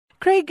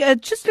Craig,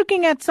 just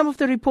looking at some of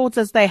the reports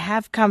as they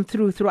have come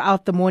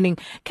throughout the morning,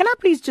 can I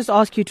please just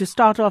ask you to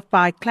start off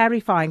by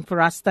clarifying for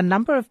us the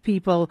number of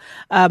people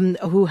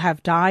who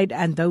have died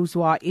and those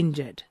who are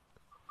injured?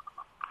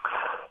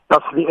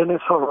 That's the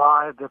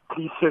NSRI, the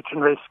police search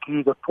and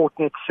rescue, the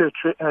Portnet search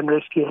and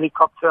rescue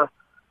helicopter,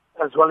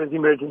 as well as the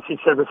emergency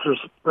services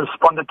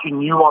responded to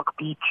Newark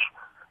Beach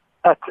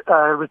at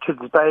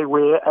Richards Bay,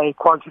 where a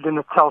KwaZulu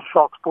Natal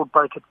Sharks Board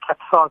boat had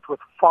capsized with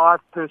 5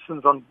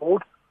 persons on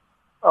board,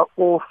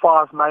 all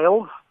 5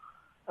 males,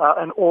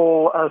 and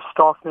all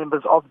staff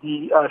members of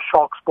the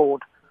Sharks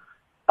Board.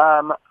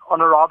 On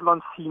arrival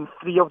on scene,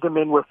 3 of the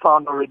men were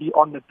found already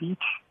on the beach.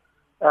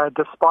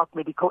 Despite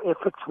medical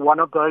efforts, one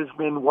of those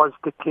men was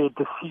declared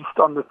deceased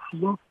on the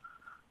scene.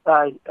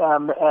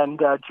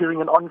 And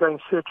during an ongoing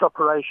search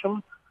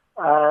operation,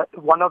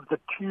 one of the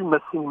 2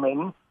 missing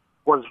men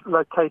was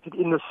located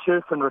in the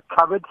surf and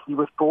recovered. He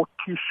was brought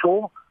to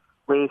shore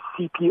where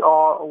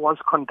CPR was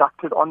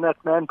conducted on that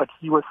man, but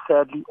he was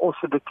sadly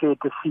also declared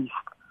deceased.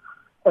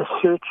 A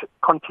search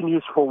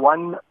continues for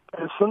one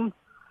person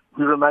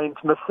who remains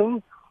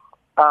missing.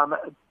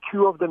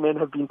 2 of the men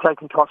have been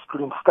taken to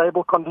hospital in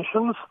stable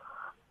conditions,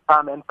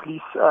 and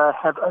police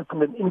have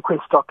opened an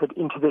inquest docket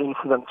into the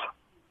incident.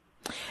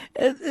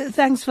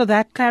 Thanks for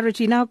that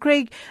clarity. Now,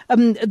 Craig,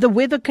 the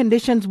weather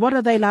conditions, what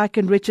are they like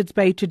in Richards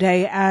Bay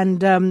today? And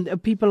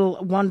people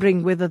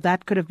wondering whether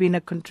that could have been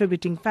a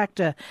contributing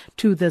factor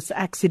to this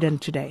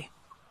accident today.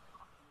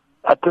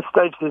 At this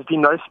stage, there's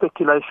been no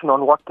speculation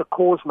on what the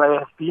cause may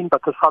have been,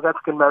 but the South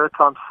African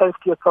Maritime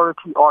Safety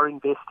Authority are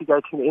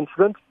investigating the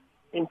incident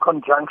in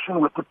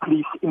conjunction with the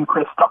police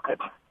inquest docket.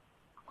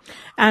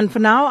 And for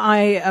now,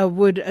 I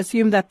would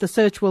assume that the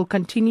search will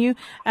continue.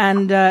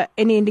 And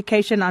any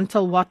indication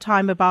until what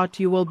time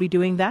about you will be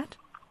doing that?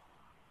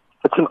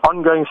 It's an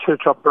ongoing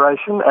search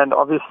operation, and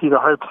obviously the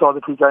hopes are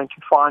that we're going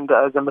to find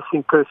the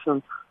missing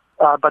person,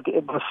 but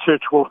the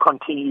search will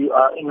continue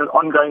in an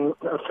ongoing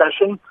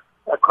fashion,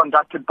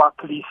 conducted by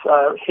police,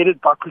 headed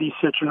by police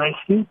search and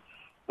rescue.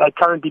 They're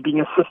currently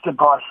being assisted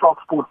by a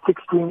Sharks Board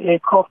fixed-wing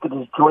aircraft that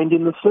has joined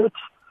in the search,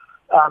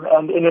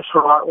 and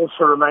NSRI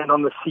also remain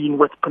on the scene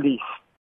with police.